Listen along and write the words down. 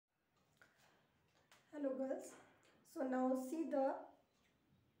Hello girls. So now see the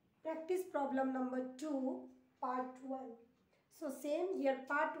practice problem number 2 part 1. So same here,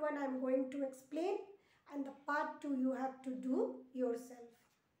 part 1 I am going to explain and the part 2 you have to do yourself.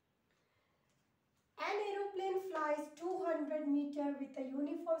 An aeroplane flies 200 meter with a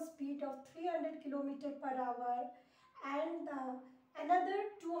uniform speed of 300 km per hour and another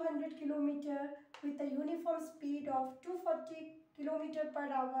 200 km with a uniform speed of 240 km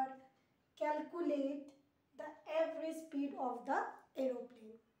per hour. Calculate the average speed of the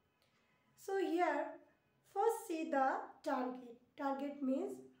aeroplane. So here first see the target. Target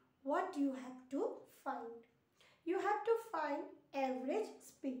means what you have to find. You have to find average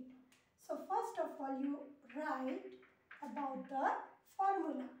speed. So first of all you write about the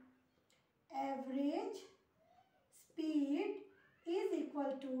formula. Average speed is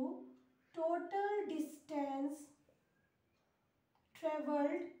equal to total distance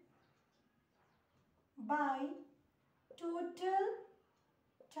travelled by total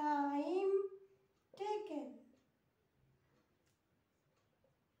time taken.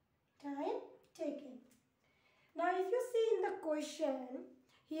 Now if you see in the question,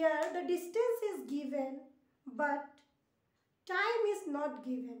 here the distance is given but time is not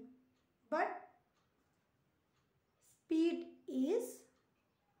given, but speed is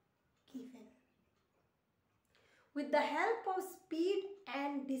given. With the help of speed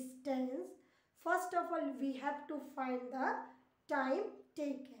and distance, first of all we have to find the time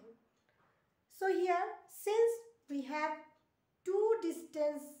taken. So here since we have two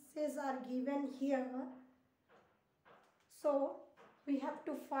distances are given here, so we have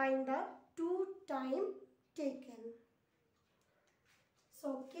to find the two time taken.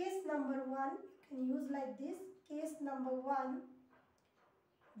 So case number 1 you can use like this. Case number 1,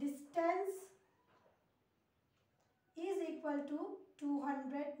 distance is equal to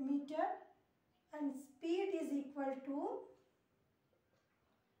 200 meter and speed is equal to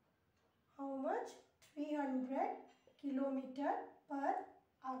how much? 300 kilometer per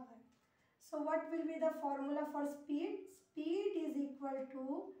hour. So what will be the formula for speed? Speed is equal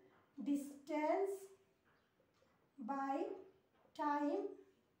to distance by time.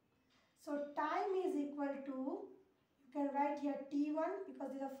 So time is equal to, you can write here T1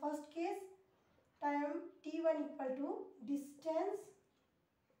 because this is the first case. Time T1 equal to distance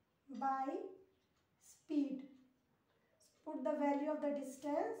by speed. So put the value of the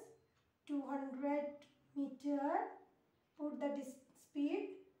distance 200 meter, put the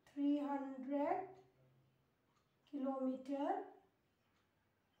speed 300 kilometer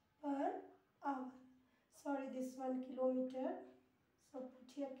per hour. Sorry, this one kilometer, so put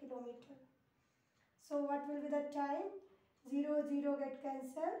here kilometer. So what will be the time? 0, 0 get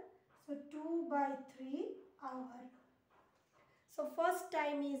cancelled, so 2 by 3 hour. So first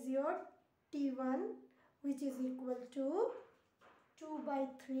time is your T1 which is equal to 2 by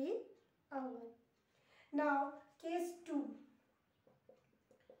 3 hour. Now case 2.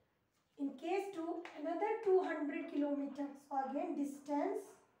 In case 2 another 200 kilometers. So again distance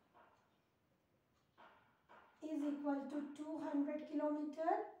is equal to 200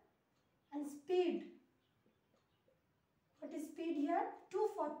 kilometer and speed. What is speed here?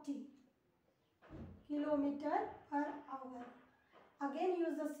 240 kilometer per hour. Again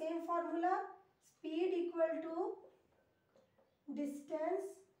use the same formula. Speed equal to distance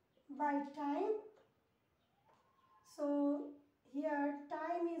by time. So here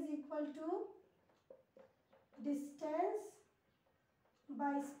time is equal to distance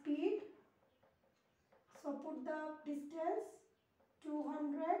by speed. So put the distance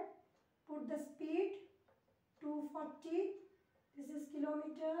 200, put the speed 240. This is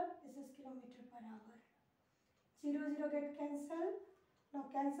kilometer, this is kilometer per hour. 0, 0 get cancelled. Now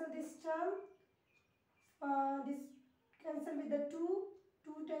cancel this term. This cancel with the 2.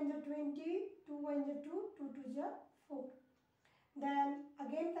 2 times are 20, 2 1 is 2, 2 2 is 4. Then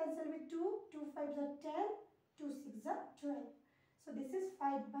again cancel with 2, 2 5 are 10, 2 6 is 12. So this is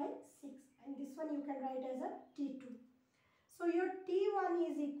 5 by 6 and this one you can write as a T2. So your T1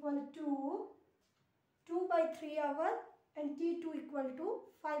 is equal to 2 by 3 hour and T2 equal to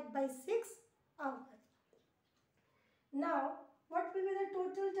 5 by 6 hour. Now what will be the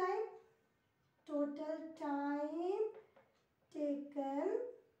total time? Total time taken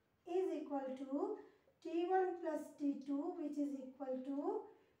is equal to T1 plus T2 which is equal to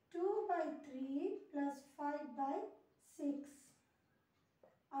 2 by 3 plus 5 by 6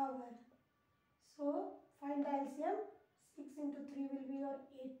 hour. So find the LCM. 6 into 3 will be your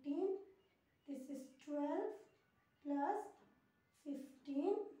 18. This is 12 plus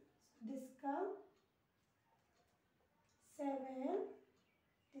 15. So this comes 7.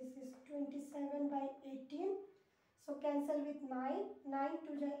 This is 20. 27 by 18. So cancel with 9. 9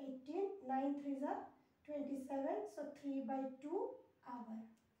 2 is 18. 9 3 is 27. So 3 by 2 hour.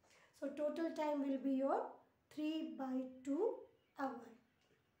 So total time will be your 3 by 2 hour.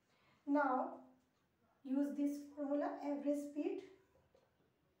 Now use this formula, average speed.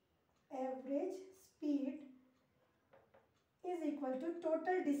 Average speed is equal to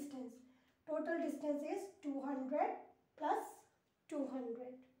total distance. Total distance is 200 plus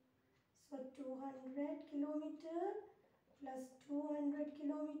 200. So 200 kilometer plus 200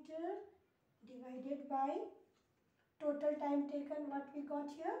 kilometer divided by total time taken, what we got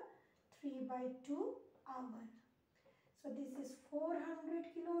here? 3 by 2 hour. So this is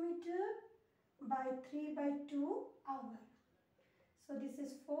 400 kilometer by 3 by 2 hour. So this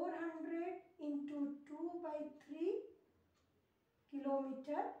is 400 into 2 by 3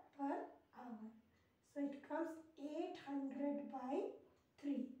 kilometer per hour. So it comes 800 by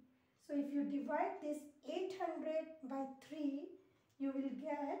 3. So if you divide this 800 by 3, you will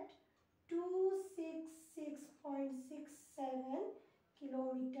get 266.67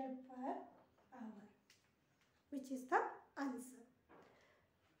 kilometer per hour, which is the answer.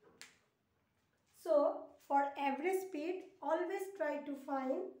 So for average speed, always try to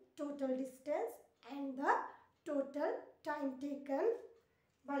find total distance and the total time taken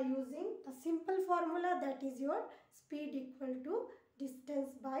by using the simple formula, that is your speed equal to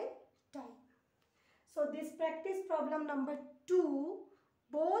distance by time. So this practice problem number 2,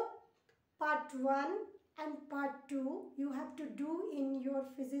 both part 1 and part 2 you have to do in your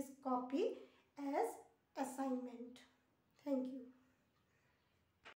physics copy as assignment. Thank you.